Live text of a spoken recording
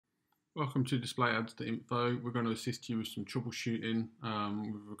Welcome to DisableCloudflare. We're going to assist you with some troubleshooting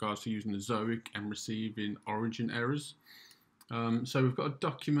with regards to using Ezoic and receiving origin errors. So we've got a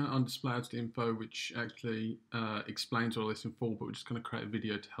document on DisableCloudflare which actually explains all this in full, but we're just going to create a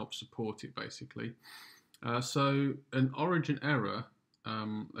video to help support it basically. So an origin error,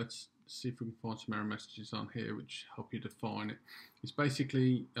 let's see if we can find some error messages on here which help you define it. It's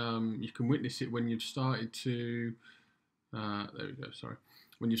basically, you can witness it when you've started to, there we go, sorry.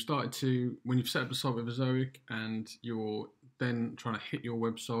 When you've set up the site with Ezoic and you're then trying to hit your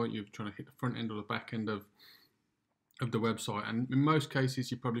website, you're trying to hit the front end or the back end of the website, and in most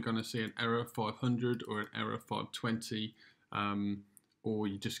cases you're probably going to see an error 500 or an error 520, or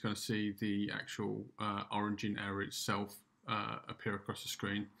you're just going to see the actual origin error itself appear across the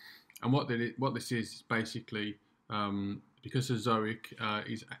screen. And what this is basically, because Ezoic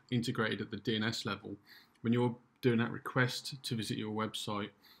is integrated at the DNS level, when you're doing that request to visit your website,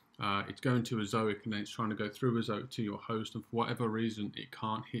 it's going to Ezoic and then it's trying to go through Ezoic to your host, and for whatever reason it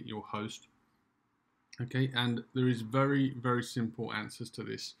can't hit your host. Okay, and there is very, very simple answers to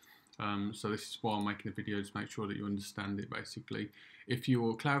this. So this is why I'm making a video, to make sure that you understand it basically. If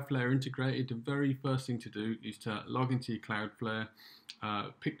you're Cloudflare integrated, the very first thing to do is to log into your Cloudflare,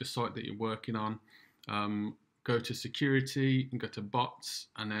 pick the site that you're working on, go to security and go to bots,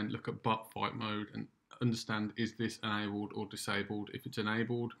 and then look at bot fight mode and understand, is this enabled or disabled. If it's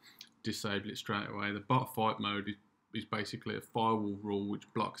enabled, disable it straight away. The bot fight mode is basically a firewall rule which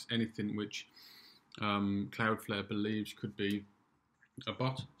blocks anything which Cloudflare believes could be a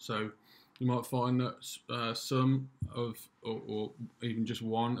bot. So you might find that some of, or even just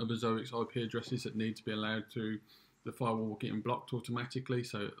one of Ezoic's IP addresses that need to be allowed through the firewall getting blocked automatically,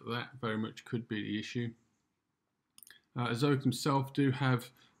 so that very much could be the issue. Ezoic themselves do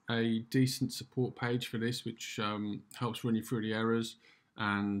have a decent support page for this, which helps run you through the errors.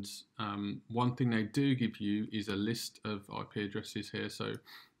 And one thing they do give you is a list of IP addresses here. So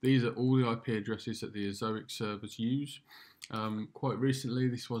these are all the IP addresses that the Ezoic servers use. Quite recently,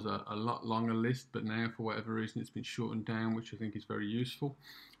 this was a lot longer list, but now for whatever reason it's been shortened down, which I think is very useful.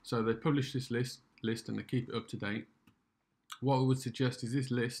 So they publish this list and they keep it up to date. What I would suggest is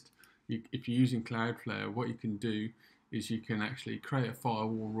this list, if you're using Cloudflare, what you can do is you can actually create a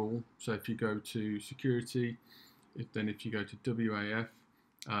firewall rule. So if you go to security, then if you go to WAF,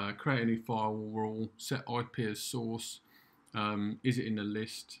 create a new firewall rule, set IP as source, is it in the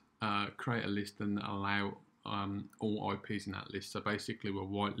list, create a list and allow all IPs in that list. So basically we're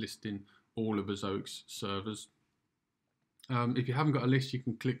whitelisting all of Ezoic's servers. If you haven't got a list, you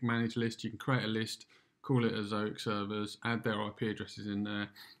can click manage list, you can create a list, call it Ezoic servers, add their IP addresses in there,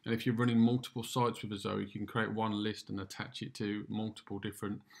 and if you're running multiple sites with Ezoic, you can create one list and attach it to multiple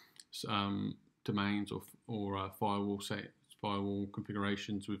different domains or firewall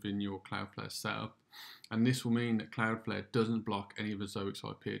configurations within your Cloudflare setup. And this will mean that Cloudflare doesn't block any of Ezoic's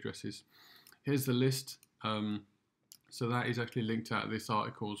IP addresses. Here's the list. So that is actually linked out of this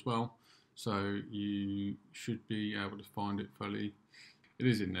article as well. So you should be able to find it fully. It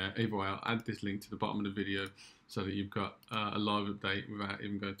is in there. Either way, I'll add this link to the bottom of the video so that you've got a live update without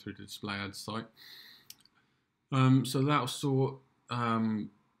even going through the display ads site. So that'll sort, I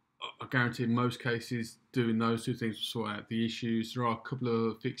guarantee in most cases, doing those two things will sort out the issues. There are a couple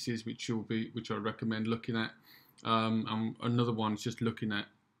of fixes which I recommend looking at. And another one is just looking at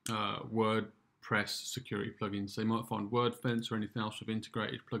WordPress security plugins. So you might find WordFence or anything else with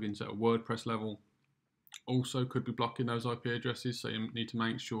integrated plugins at a WordPress level also could be blocking those IP addresses, so you need to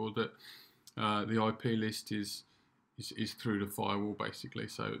make sure that the IP list is through the firewall basically.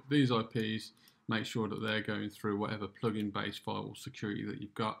 So these IPs, make sure that they're going through whatever plugin based firewall security that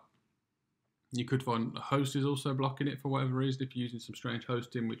you've got. You could find the host is also blocking it for whatever reason. If you're using some strange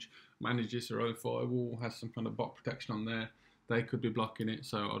hosting which manages their own firewall, has some kind of bot protection on there, they could be blocking it.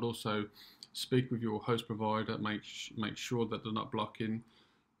 So I'd also speak with your host provider, make sure that they're not blocking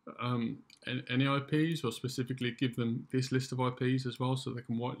any IPs, or specifically give them this list of IPs as well so they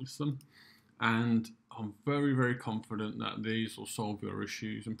can whitelist them. And I'm very, very confident that these will solve your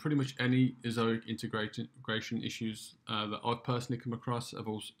issues. And pretty much any Ezoic integration issues that I've personally come across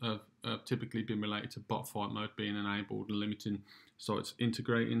have typically been related to bot fight mode being enabled and limiting sites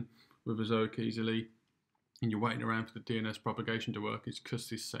integrating with Ezoic easily. And you're waiting around for the DNS propagation to work, it's because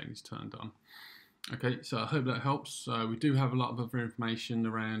this setting is turned on. Okay, so I hope that helps. We do have a lot of other information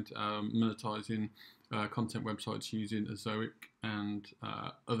around monetizing content websites using Ezoic and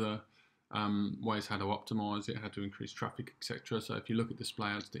other ways how to optimize it, how to increase traffic, etc. So if you look at display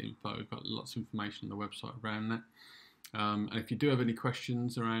ads to info, we've got lots of information on the website around that. And if you do have any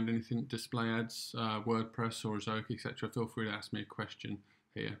questions around anything display ads, WordPress or Ezoic, etc., feel free to ask me a question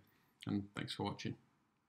here. and thanks for watching.